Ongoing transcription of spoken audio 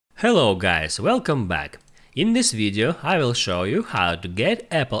Hello guys, welcome back. In this video I will show you how to get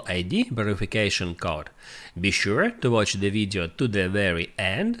Apple ID verification code. Be sure to watch the video to the very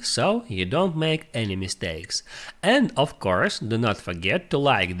end so you don't make any mistakes. And of course, do not forget to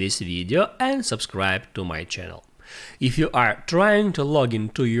like this video and subscribe to my channel. If you are trying to log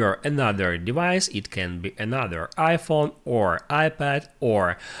into your another device, it can be another iPhone or iPad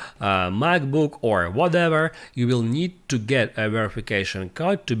or MacBook or whatever, you will need to get a verification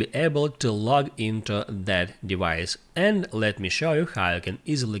code to be able to log into that device. And let me show you how you can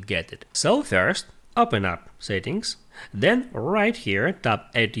easily get it. So first, open up Settings, then right here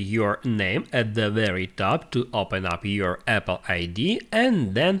tap at your name at the very top to open up your Apple ID,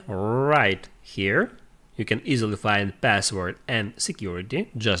 and then right here you can easily find password and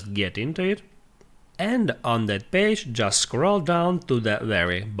security, just get into it. And on that page, just scroll down to the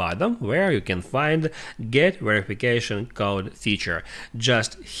very bottom where you can find Get Verification Code feature.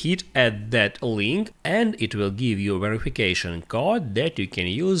 Just hit at that link and it will give you a verification code that you can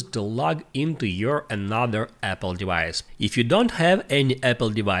use to log into your another Apple device. If you don't have any Apple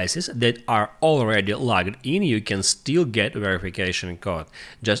devices that are already logged in, you can still get verification code.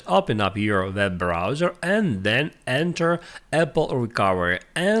 Just open up your web browser and then enter Apple Recovery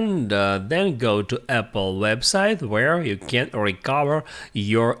and then go to Apple website where you can recover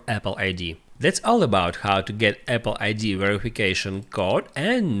your Apple ID. That's all about how to get Apple ID verification code,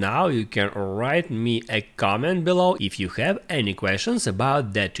 and now you can write me a comment below if you have any questions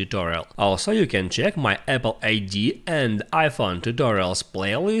about that tutorial. Also, you can check my Apple ID and iPhone tutorials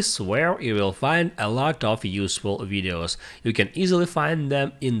playlist where you will find a lot of useful videos. You can easily find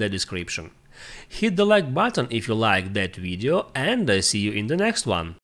them in the description. Hit the like button if you like that video, and I see you in the next one.